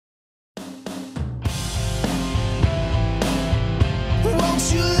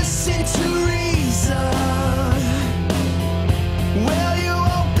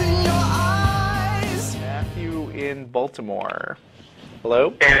Matthew in Baltimore.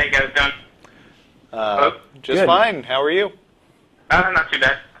 Hello? Hey, how you guys doing? Hello? Just Good. fine. How are you? Not too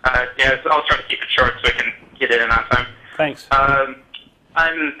bad. Yeah, so I'll try to keep it short so we can get it in on time. Thanks.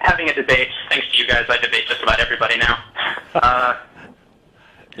 I'm having a debate. Thanks to you guys, I debate just about everybody now.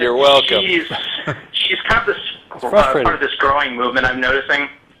 You're welcome. She's kind of this part of this growing movement I'm noticing,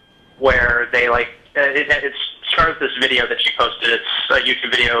 where they it started this video that she posted. It's a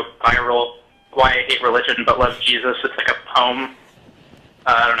YouTube video, viral. Why I Hate Religion But Love Jesus. It's like a poem.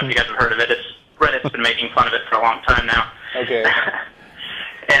 I don't know if you guys have heard of it. Reddit's been making fun of it for a long time now. Okay.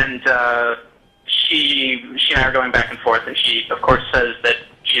 And she and I are going back and forth, and she, of course, says that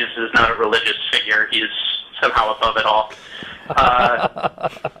Jesus is not a religious figure. He's somehow above it all.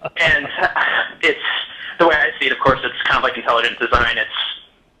 And it's, the way I see it, of course, it's kind of like intelligent design. It's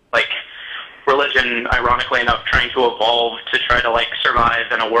like religion, ironically enough, trying to evolve to try to, like,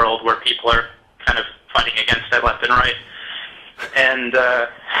 survive in a world where people are kind of fighting against it left and right. And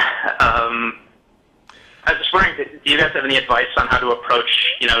I was just wondering, do you guys have any advice on how to approach,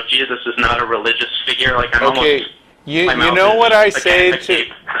 Jesus is not a religious figure? Like, I'm almost, you know what I say to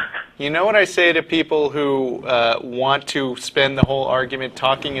you know what I say to people who want to spend the whole argument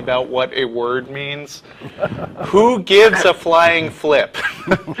talking about what a word means? Who gives a flying flip?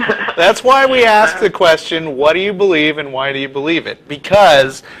 That's why we ask the question, what do you believe and why do you believe it?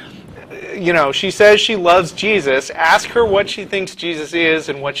 Because she says she loves Jesus. Ask her what she thinks Jesus is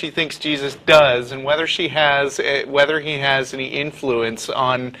and what she thinks Jesus does, and whether he has any influence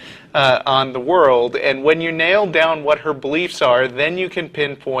on the world. And when you nail down what her beliefs are, then you can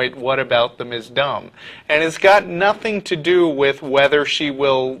pinpoint what about them is dumb. And it's got nothing to do with whether she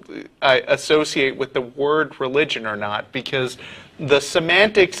will associate with the word religion or not, because the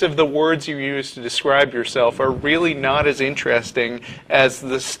semantics of the words you use to describe yourself are really not as interesting as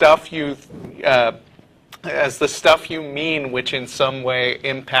the stuff you mean, which in some way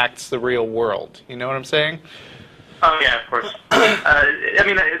impacts the real world. You know what I'm saying? Oh yeah, of course. I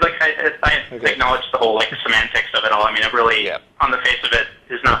mean, I acknowledge the whole semantics of it all. I mean, it really, on the face of it,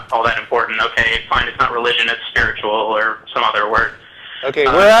 is not all that important. Okay, fine, it's not religion, it's spiritual or some other word. Okay,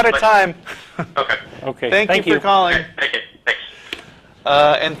 we're out of time. Okay. Okay. Thank you for calling. Okay, thank you. Thanks.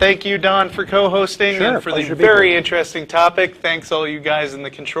 And thank you, Don, for co-hosting and for the very interesting topic. Thanks all you guys in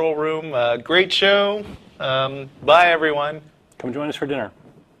the control room. Great show. Bye, everyone. Come join us for dinner.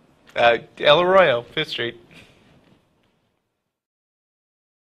 El Arroyo, 5th Street.